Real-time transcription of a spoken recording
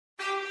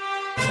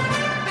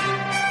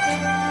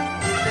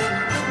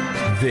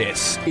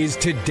This is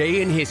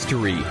Today in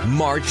History,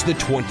 March the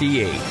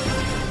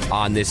 28th.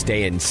 On this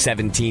day in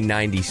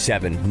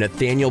 1797,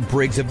 Nathaniel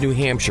Briggs of New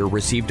Hampshire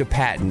received a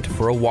patent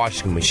for a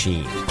washing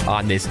machine.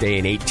 On this day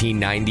in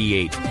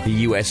 1898, the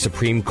U.S.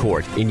 Supreme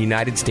Court in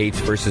United States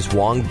v.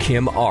 Wong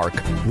Kim Ark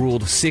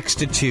ruled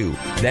 6-2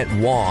 that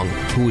Wong,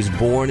 who was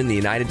born in the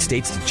United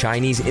States to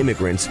Chinese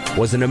immigrants,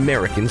 was an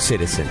American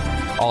citizen.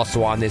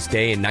 Also on this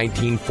day in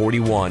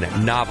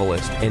 1941,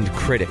 novelist and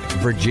critic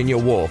Virginia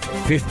Woolf,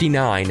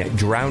 59,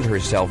 drowned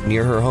herself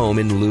near her home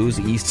in Lewes,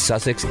 East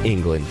Sussex,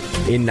 England.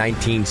 In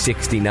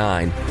 1969,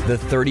 the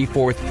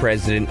 34th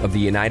President of the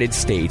United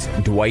States,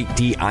 Dwight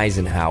D.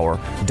 Eisenhower,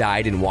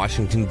 died in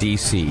Washington,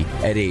 D.C.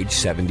 at age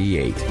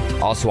 78.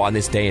 Also on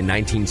this day in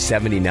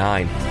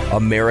 1979,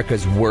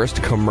 America's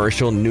worst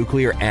commercial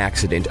nuclear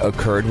accident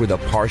occurred with a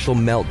partial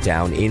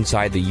meltdown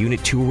inside the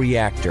Unit 2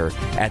 reactor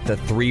at the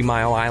 3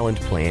 Mile Island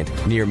plant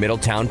near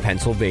Middletown,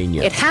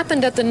 Pennsylvania. It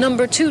happened at the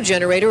number 2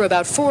 generator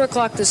about 4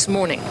 o'clock this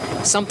morning.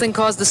 Something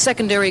caused the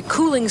secondary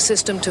cooling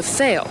system to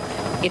fail.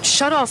 It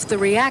shut off the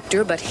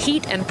reactor, but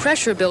heat and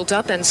pressure built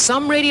up, and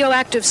some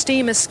radioactive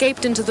steam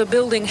escaped into the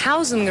building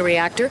housing the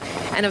reactor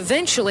and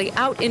eventually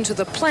out into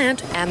the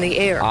plant and the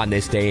air. On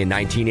this day in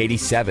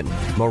 1987,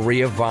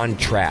 Maria von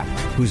Trapp,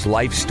 whose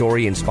life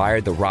story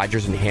inspired the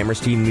Rodgers and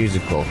Hammerstein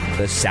musical,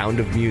 The Sound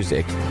of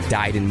Music,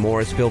 died in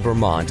Morrisville,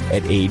 Vermont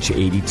at age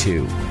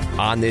 82.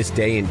 On this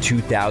day in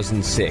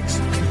 2006,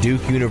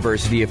 Duke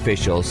University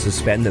officials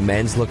suspend the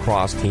men's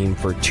lacrosse team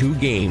for 2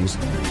 games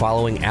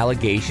following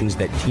allegations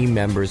that team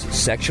members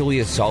sexually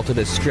assaulted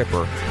a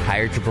stripper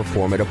hired to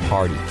perform at a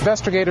party.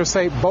 Investigators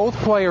say both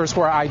players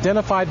were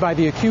identified by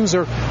the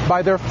accuser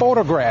by their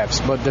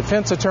photographs, but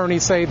defense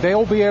attorneys say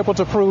they'll be able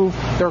to prove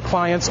their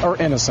clients are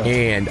innocent.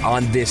 And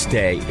on this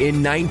day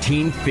in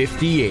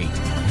 1958,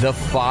 the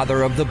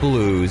father of the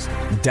blues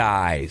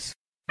dies.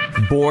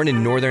 Born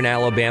in northern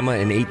Alabama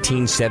in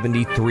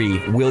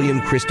 1873,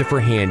 William Christopher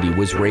Handy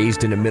was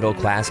raised in a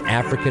middle-class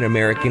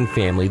African-American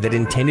family that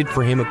intended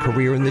for him a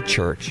career in the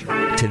church.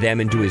 To them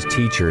and to his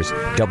teachers,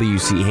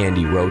 W.C.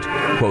 Handy wrote,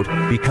 quote,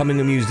 "Becoming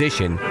a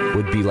musician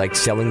would be like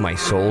selling my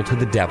soul to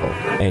the devil,"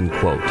 end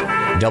quote.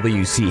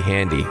 W.C.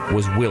 Handy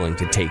was willing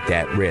to take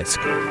that risk.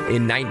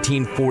 In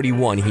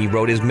 1941, he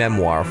wrote his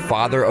memoir,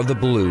 Father of the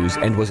Blues,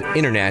 and was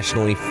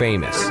internationally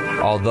famous,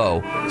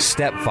 although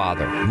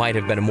Stepfather might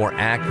have been a more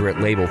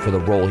accurate label for the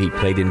role he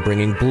played in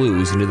bringing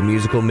blues into the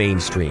musical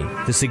mainstream.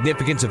 The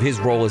significance of his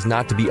role is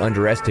not to be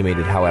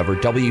underestimated, however.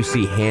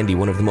 W.C. Handy,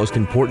 one of the most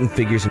important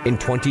figures in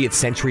 20th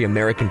century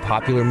American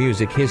popular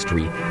music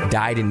history,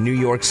 died in New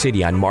York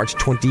City on March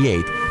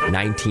 28,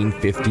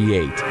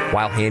 1958.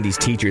 While Handy's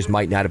teachers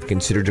might not have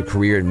considered a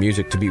career in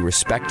music to be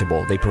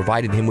respectable, they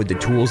provided him with the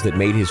tools that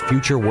made his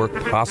future work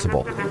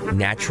possible.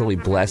 Naturally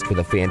blessed with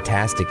a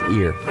fantastic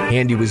ear,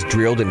 Handy was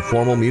drilled in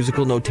formal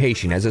musical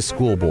notation as a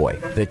schoolboy.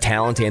 The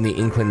talent and the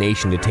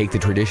inclination to take the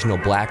traditional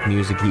black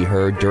music he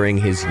heard during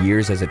his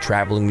years as a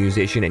traveling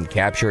musician and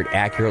capture it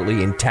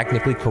accurately in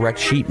technically correct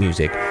sheet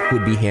music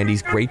would be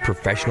Handy's great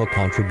professional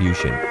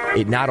contribution.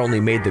 It not only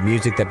made the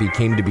music that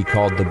became to be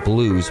called the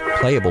blues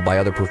playable by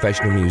other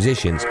professional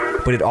musicians,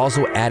 but it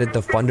also added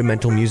the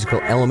fundamental musical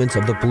elements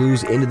of the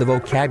blues into the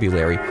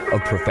vocabulary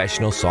of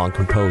professional song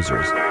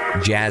composers.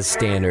 Jazz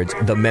standards,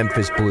 the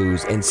Memphis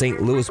Blues, and St.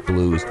 Louis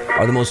Blues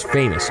are the most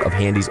famous of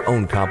Handy's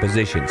own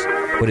compositions,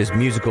 but his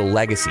musical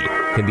legacy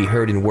can be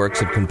heard in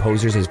works of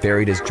composers as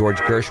varied as George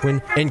Gershwin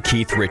and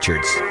Keith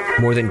Richards.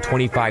 More than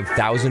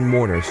 25,000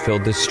 mourners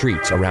filled the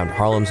streets around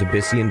Harlem's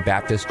Abyssinian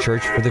Baptist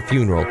Church for the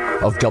funeral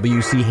of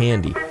W.C.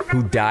 Handy,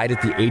 who died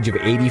at the age of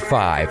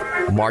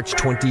 85, March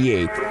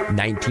 28,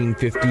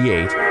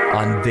 1958,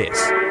 on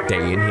this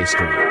day in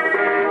history.